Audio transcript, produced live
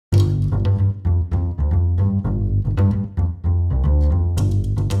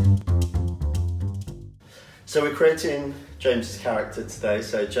So we're creating James's character today.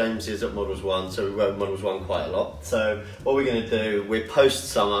 So James is at Models1, so we work with Models1 quite a lot. So what we're going to do, we're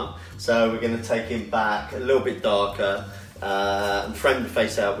post-summer, so we're going to take him back a little bit darker and frame the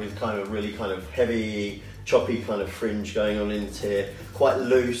face out with really heavy, choppy kind of fringe going on into here, quite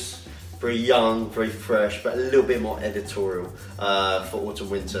loose, very young, very fresh, but a little bit more editorial for autumn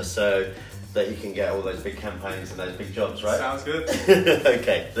winter, so that you can get all those big campaigns and those big jobs, right? Sounds good.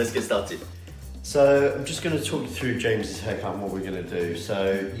 Okay, let's get started. So I'm just going to talk you through James's haircut and what we're going to do.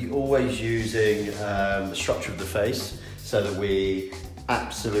 So you're always using the structure of the face so that we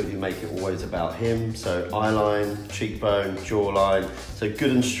absolutely make it always about him. So eyeline, cheekbone, jawline, so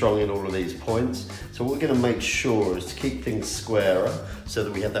good and strong in all of these points. So what we're going to make sure is to keep things squarer so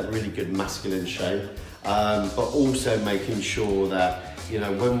that we have that really good masculine shape, but also making sure that, you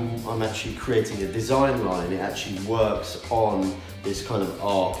know, when I'm actually creating a design line, it actually works on this kind of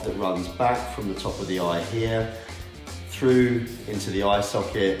arc that runs back from the top of the eye here, through into the eye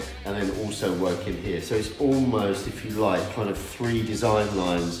socket, and then also working here. So it's almost, if you like, kind of three design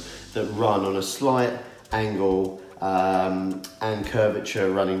lines that run on a slight angle and curvature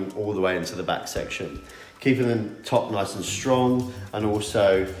running all the way into the back section. Keeping the top nice and strong and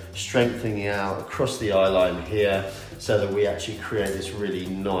also strengthening out across the eye line here so that we actually create this really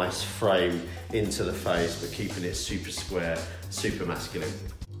nice frame into the face, but keeping it super square, super masculine.